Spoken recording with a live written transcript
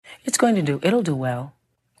It'll do well.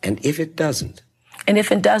 And if it doesn't? And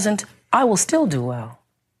if it doesn't, I will still do well.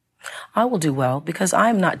 I will do well because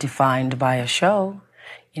I'm not defined by a show.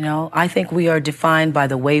 You know, I think we are defined by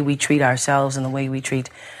the way we treat ourselves and the way we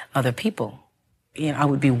treat other people. You know, I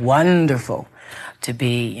would be wonderful to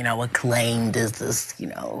be, you know, acclaimed as this, you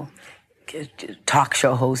know, talk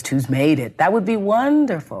show host who's made it. That would be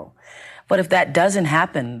wonderful. But if that doesn't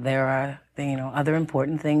happen, there are, you know, other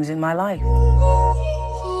important things in my life.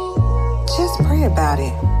 Just pray about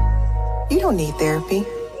it. You don't need therapy.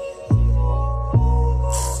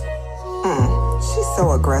 She's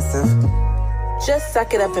so aggressive. Just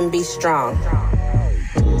suck it up and be strong.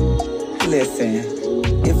 Listen,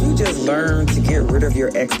 if you just learn to get rid of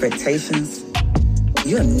your expectations,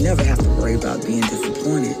 you'll never have to worry about being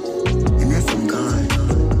disappointed. And that's on God.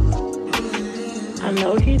 I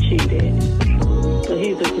know he cheated, but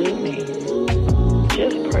he's a good man.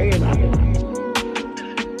 Just pray about it.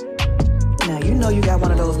 Now, you know you got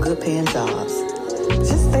one of those good paying jobs.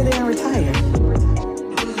 Just stay there and retire.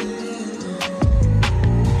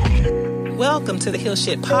 Welcome to the Heal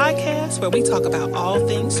Shit Podcast, where we talk about all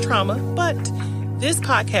things trauma, but this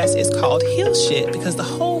podcast is called Heal Shit because the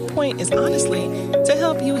whole point is honestly to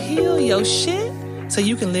help you heal your shit so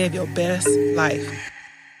you can live your best life.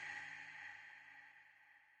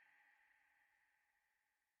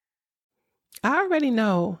 I already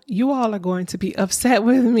know you all are going to be upset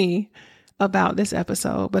with me about this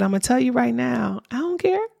episode, but I'm going to tell you right now, I don't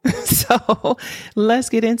care. So let's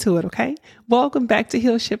get into it, okay? Welcome back to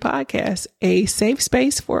Heal Shit Podcast, a safe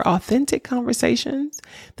space for authentic conversations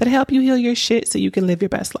that help you heal your shit so you can live your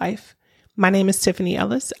best life. My name is Tiffany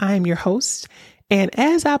Ellis. I am your host. And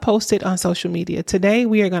as I posted on social media, today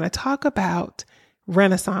we are going to talk about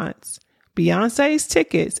Renaissance, Beyonce's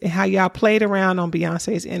tickets, and how y'all played around on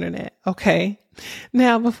Beyonce's internet, okay?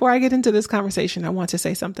 Now, before I get into this conversation, I want to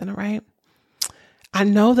say something, all right? I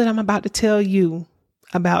know that I'm about to tell you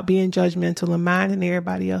about being judgmental and minding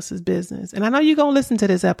everybody else's business. And I know you're going to listen to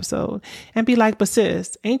this episode and be like, but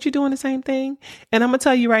sis, ain't you doing the same thing? And I'm going to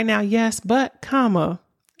tell you right now, yes, but comma,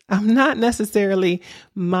 I'm not necessarily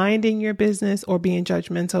minding your business or being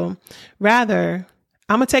judgmental. Rather,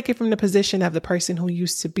 I'm going to take it from the position of the person who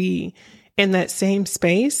used to be in that same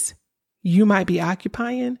space you might be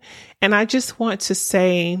occupying. And I just want to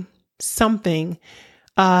say something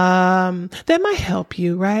that might help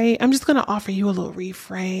you, right? I'm just going to offer you a little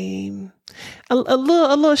reframe, a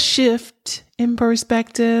little shift in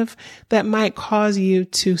perspective that might cause you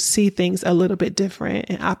to see things a little bit different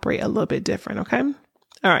and operate a little bit different. Okay. All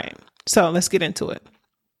right. So let's get into it.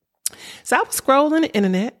 So I was scrolling the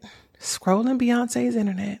internet, scrolling Beyonce's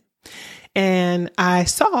internet, and I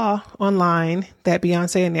saw online that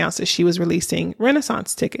Beyonce announced that she was releasing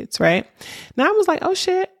Renaissance tickets, right? Now I was like, oh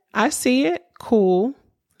shit, I see it. Cool.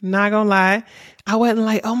 Not gonna lie. I wasn't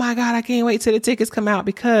like, oh my God, I can't wait till the tickets come out,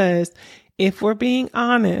 because if we're being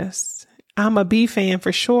honest, I'm a B fan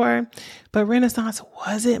for sure, but Renaissance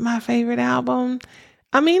wasn't my favorite album.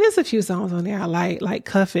 I mean, there's a few songs on there I like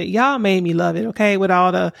Cuff It. Y'all made me love it, okay? With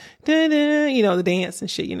all the, you know, the dance and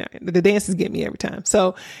shit, you know, the dances get me every time.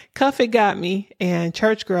 So Cuff It got me, and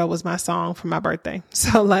Church Girl was my song for my birthday.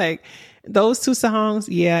 So like those two songs,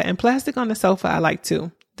 yeah, and Plastic on the Sofa I like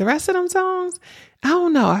too. The rest of them songs, I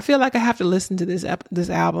don't know. I feel like I have to listen to this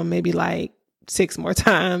album maybe like 6 more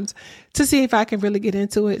times to see if I can really get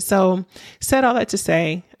into it. So said all that to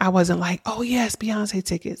say, I wasn't like, oh yes, Beyonce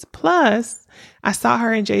tickets. Plus, I saw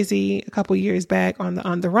her and Jay-Z a couple years back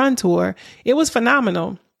on the Run tour. It was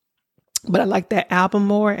phenomenal, but I liked that album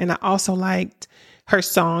more. And I also liked her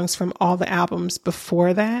songs from all the albums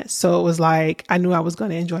before that. So it was like, I knew I was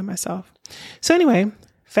going to enjoy myself. So anyway,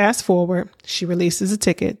 fast forward, she releases the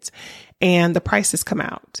tickets and the prices come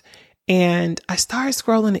out. And I started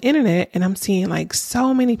scrolling the internet, and I'm seeing like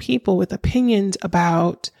so many people with opinions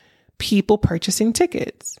about people purchasing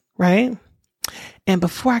tickets, right? And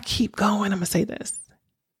before I keep going, I'm going to say this.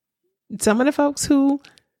 Some of the folks who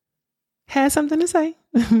had something to say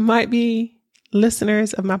might be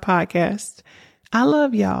listeners of my podcast. I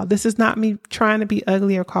love y'all. This is not me trying to be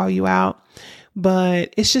ugly or call you out,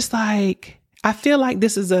 but it's just like, I feel like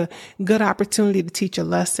this is a good opportunity to teach a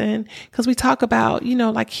lesson, because we talk about, you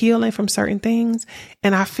know, like healing from certain things.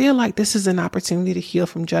 And I feel like this is an opportunity to heal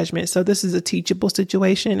from judgment. So this is a teachable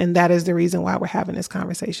situation. And that is the reason why we're having this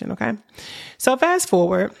conversation. Okay. So fast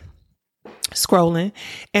forward, scrolling,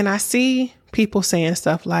 and I see people saying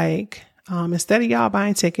stuff like, instead of y'all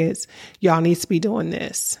buying tickets, y'all need to be doing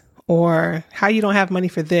this. Or how you don't have money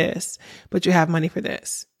for this, but you have money for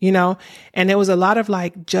this, you know? And there was a lot of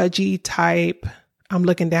like judgy type I'm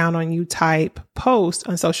looking down on you type post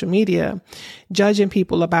on social media, judging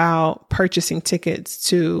people about purchasing tickets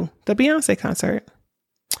to the Beyonce concert.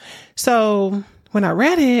 So when I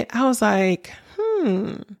read it, I was like,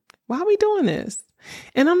 why are we doing this?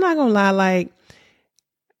 And I'm not going to lie, like,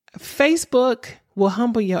 Facebook will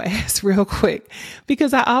humble your ass real quick,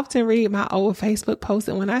 because I often read my old Facebook posts,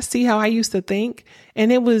 and when I see how I used to think,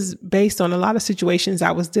 and it was based on a lot of situations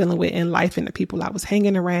I was dealing with in life and the people I was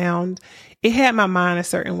hanging around, it had my mind a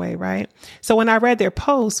certain way, right? So when I read their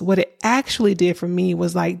posts, what it actually did for me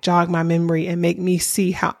was like jog my memory and make me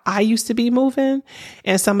see how I used to be moving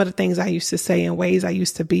and some of the things I used to say and ways I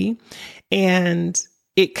used to be. And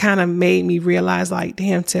it kind of made me realize, like,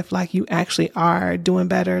 damn, Tiff, like, you actually are doing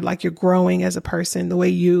better. Like, you're growing as a person. The way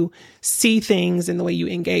you see things and the way you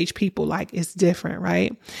engage people, like, it's different,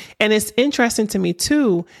 right? And it's interesting to me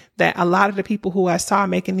too, that a lot of the people who I saw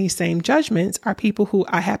making these same judgments are people who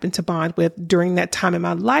I happened to bond with during that time in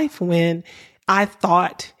my life when I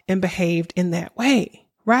thought and behaved in that way,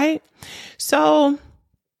 right? So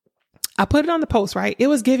I put it on the post, right? It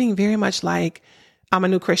was giving very much like, I'm a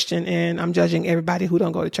new Christian and I'm judging everybody who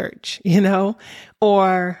don't go to church, you know,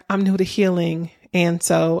 or I'm new to healing. And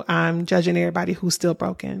so I'm judging everybody who's still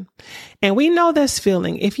broken. And we know this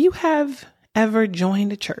feeling. If you have ever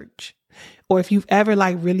joined a church, or if you've ever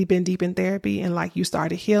like really been deep in therapy and like you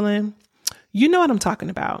started healing, you know what I'm talking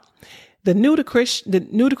about. The new to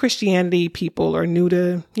Christianity people, or new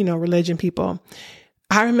to, you know, religion people.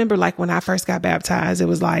 I remember like when I first got baptized, it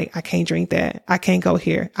was like, I can't drink that. I can't go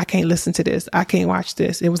here. I can't listen to this. I can't watch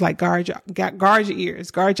this. It was like, guard your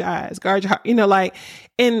ears, guard your eyes, guard your heart, you know, like,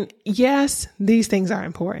 and yes, these things are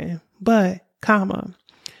important, but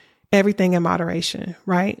everything in moderation,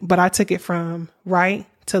 right? But I took it from right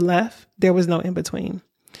to left. There was no in between.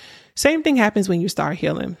 Same thing happens when you start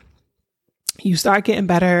healing. You start getting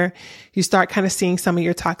better. You start kind of seeing some of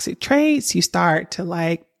your toxic traits. You start to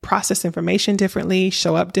like process information differently,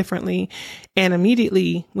 show up differently. And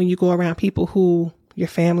immediately when you go around people who your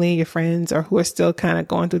family, your friends, or who are still kind of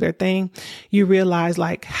going through their thing, you realize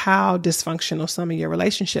like how dysfunctional some of your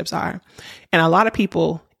relationships are. And a lot of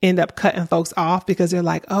people end up cutting folks off because they're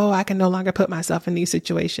like, oh, I can no longer put myself in these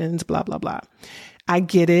situations, blah, blah, blah. I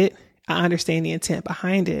get it. I understand the intent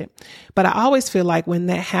behind it. But I always feel like when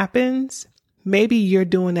that happens, maybe you're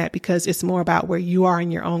doing that because it's more about where you are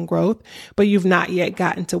in your own growth, but you've not yet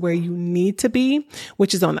gotten to where you need to be,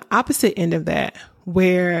 which is on the opposite end of that,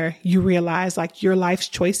 where you realize like your life's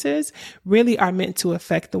choices really are meant to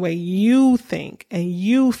affect the way you think and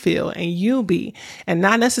you feel and you be, and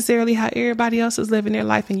not necessarily how everybody else is living their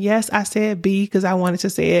life. And yes, I said be because I wanted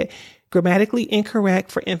to say it grammatically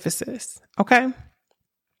incorrect for emphasis. Okay.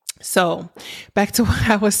 So back to what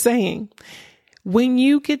I was saying. When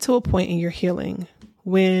you get to a point in your healing,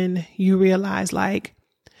 when you realize like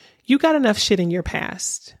you got enough shit in your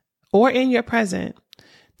past or in your present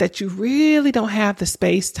that you really don't have the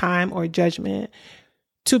space, time, or judgment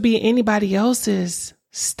to be anybody else's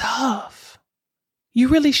stuff, you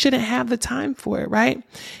really shouldn't have the time for it, right?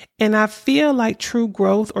 And I feel like true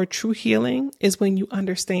growth or true healing is when you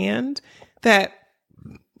understand that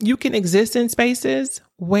you can exist in spaces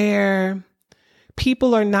where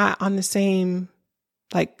people are not on the same,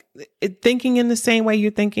 like thinking in the same way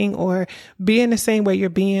you're thinking or being the same way you're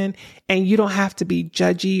being. And you don't have to be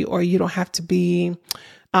judgy, or you don't have to be,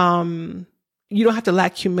 you don't have to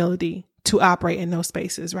lack humility to operate in those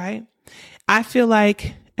spaces, right? I feel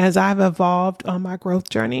like as I've evolved on my growth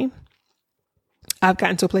journey, I've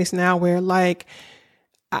gotten to a place now where like,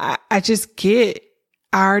 I just get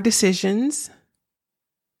our decisions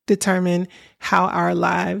determine how our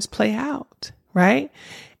lives play out, right?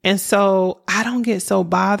 And so I don't get so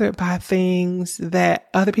bothered by things that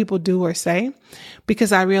other people do or say,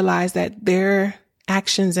 because I realize that their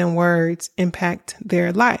actions and words impact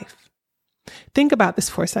their life. Think about this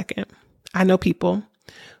for a second. I know people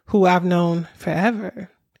who I've known forever.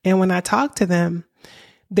 And when I talk to them,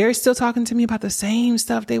 they're still talking to me about the same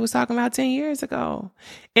stuff they was talking about 10 years ago.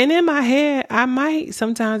 And in my head, I might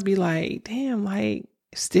sometimes be like, damn, like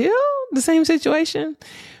still the same situation.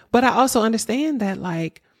 But I also understand that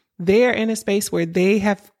like they're in a space where they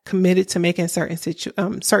have committed to making certain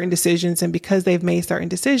decisions. And because they've made certain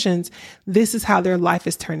decisions, this is how their life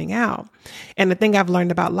is turning out. And the thing I've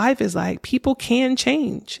learned about life is like people can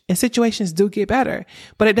change and situations do get better,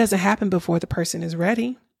 but it doesn't happen before the person is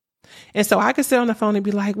ready. And so I could sit on the phone and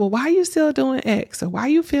be like, well, why are you still doing X? Or why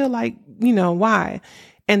you feel like, you know, why?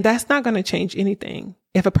 And that's not going to change anything.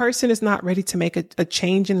 If a person is not ready to make a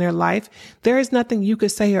change in their life, there is nothing you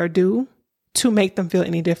could say or do to make them feel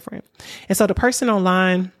any different. And so the person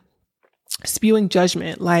online spewing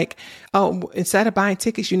judgment, like, oh, instead of buying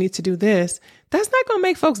tickets, you need to do this. That's not going to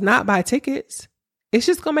make folks not buy tickets. It's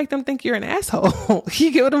just going to make them think you're an asshole.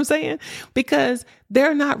 You get what I'm saying? Because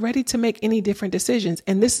they're not ready to make any different decisions.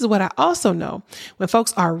 And this is what I also know. When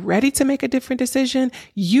folks are ready to make a different decision,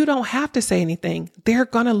 you don't have to say anything. They're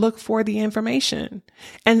going to look for the information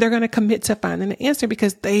and they're going to commit to finding the answer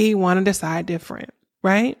because they want to decide different,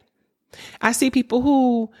 right? I see people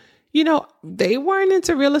who, they weren't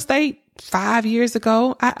into real estate 5 years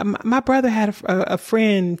ago. My brother had a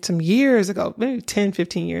friend some years ago, maybe 10,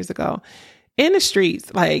 15 years ago, in the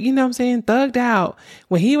streets, like, thugged out.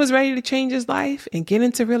 When he was ready to change his life and get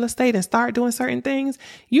into real estate and start doing certain things,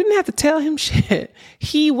 you didn't have to tell him shit.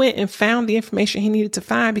 He went and found the information he needed to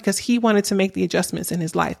find because he wanted to make the adjustments in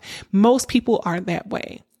his life. Most people are that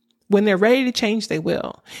way. When they're ready to change, they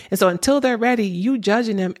will. And so until they're ready, you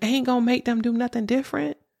judging them ain't going to make them do nothing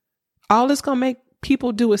different. All it's going to make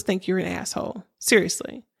people do is think you're an asshole.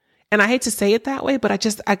 Seriously. And I hate to say it that way, but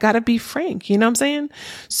I got to be frank. You know what I'm saying?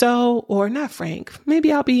 So, or not Frank,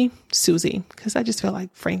 maybe I'll be Susie because I just feel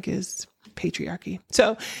like Frank is patriarchy.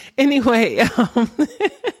 So anyway,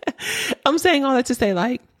 I'm saying all that to say,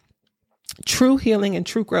 like, true healing and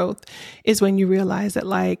true growth is when you realize that,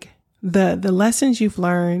 like, the lessons you've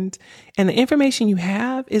learned and the information you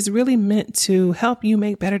have is really meant to help you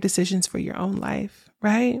make better decisions for your own life.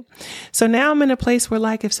 Right? So now I'm in a place where,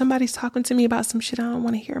 like, if somebody's talking to me about some shit I don't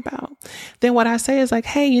want to hear about, then what I say is like,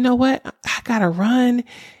 hey, you know what? I gotta run.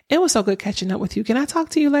 It was so good catching up with you. Can I talk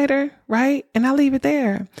to you later? Right? And I leave it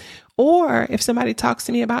there. Or if somebody talks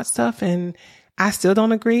to me about stuff and I still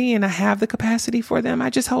don't agree and I have the capacity for them, I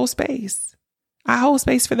just hold space. I hold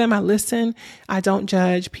space for them. I listen. I don't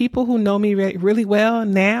judge. People who know me really well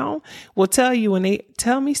now will tell you when they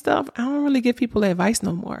tell me stuff, I don't really give people advice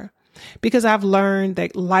no more. Because I've learned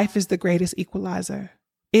that life is the greatest equalizer.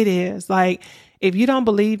 It is. Like, if you don't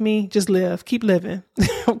believe me, just live. Keep living.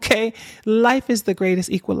 Okay? Life is the greatest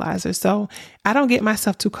equalizer. So I don't get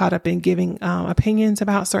myself too caught up in giving opinions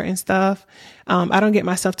about certain stuff. I don't get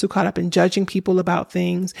myself too caught up in judging people about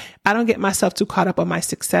things. I don't get myself too caught up on my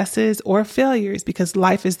successes or failures because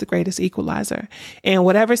life is the greatest equalizer. And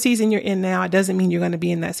whatever season you're in now, it doesn't mean you're going to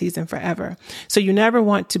be in that season forever. So you never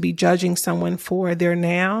want to be judging someone for their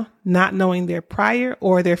now, not knowing their prior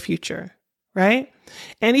or their future. Right?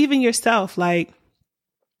 And even yourself, like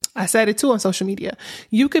I said it too on social media,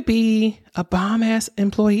 you could be a bomb ass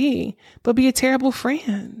employee, but be a terrible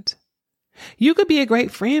friend. You could be a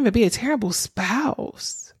great friend, but be a terrible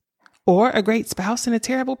spouse, or a great spouse and a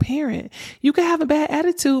terrible parent. You could have a bad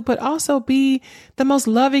attitude, but also be the most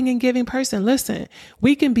loving and giving person. Listen,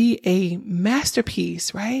 we can be a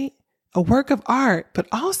masterpiece, right? A work of art, but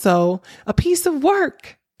also a piece of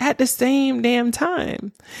work at the same damn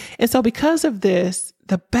time. And so because of this,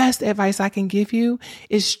 the best advice I can give you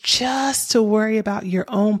is just to worry about your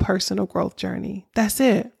own personal growth journey. That's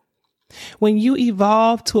it. When you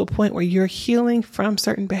evolve to a point where you're healing from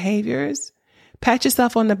certain behaviors, pat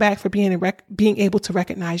yourself on the back for being able to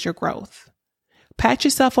recognize your growth. Pat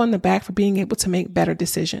yourself on the back for being able to make better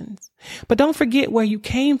decisions. But don't forget where you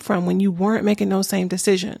came from when you weren't making those same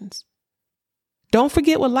decisions. Don't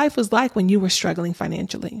forget what life was like when you were struggling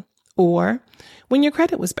financially or when your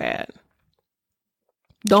credit was bad.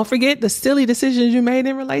 Don't forget the silly decisions you made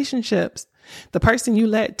in relationships. The person you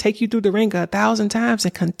let take you through the ringer 1,000 times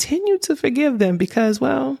and continue to forgive them because,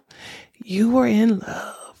 well, you were in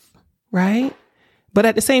love, right? But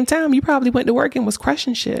at the same time, you probably went to work and was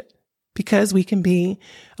crushing shit because we can be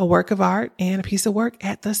a work of art and a piece of work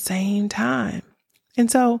at the same time. And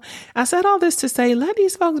so I said all this to say, let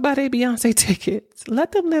these folks buy their Beyonce tickets.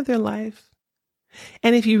 Let them live their life.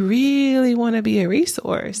 And if you really want to be a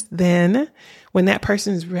resource, then when that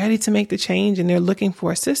person is ready to make the change and they're looking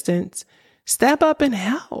for assistance, step up and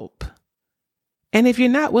help. And if you're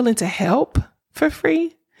not willing to help for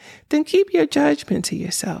free, then keep your judgment to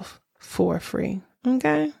yourself for free.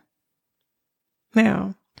 Okay?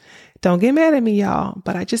 Now, don't get mad at me, y'all,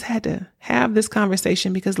 but I just had to have this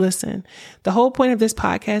conversation because listen, the whole point of this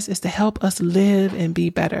podcast is to help us live and be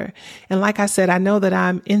better. And like I said, I know that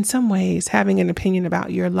I'm in some ways having an opinion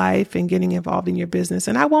about your life and getting involved in your business.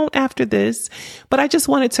 And I won't after this, but I just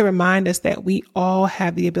wanted to remind us that we all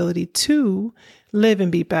have the ability to live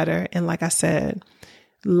and be better. And like I said,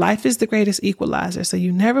 life is the greatest equalizer. So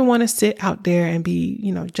you never want to sit out there and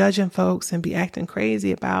be, judging folks and be acting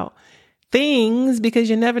crazy about things because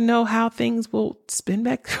you never know how things will spin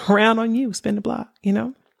back around on you, spin the block,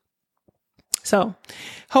 So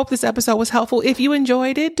hope this episode was helpful. If you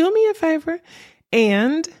enjoyed it, do me a favor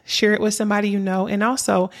and share it with somebody you know. And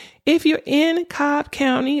also, if you're in Cobb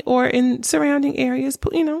County or in surrounding areas,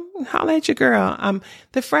 holla at your girl.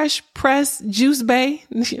 The Fresh Press Juice Bay,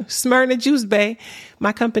 Smyrna Juice Bay.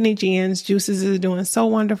 My company, GN's Juices, is doing so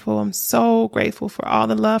wonderful. I'm so grateful for all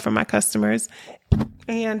the love from my customers.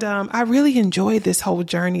 And I really enjoyed this whole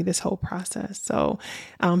journey, this whole process. So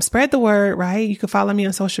spread the word, right? You can follow me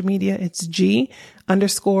on social media. It's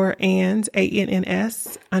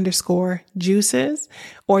G_ANS_juices.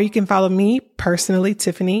 Or you can follow me personally,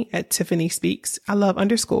 Tiffany, at Tiffany Speaks. I love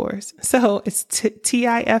underscores. So it's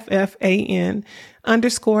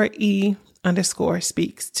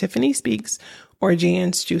TIFFAN_E_speaks. Tiffany Speaks. Or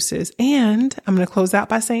Jan's Juices. And I'm going to close out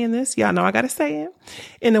by saying this. Y'all know I got to say it.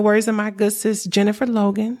 In the words of my good sis, Jennifer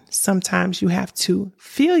Logan, sometimes you have to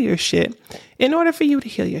feel your shit in order for you to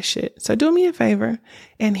heal your shit. So do me a favor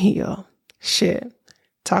and heal shit.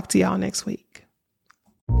 Talk to y'all next week.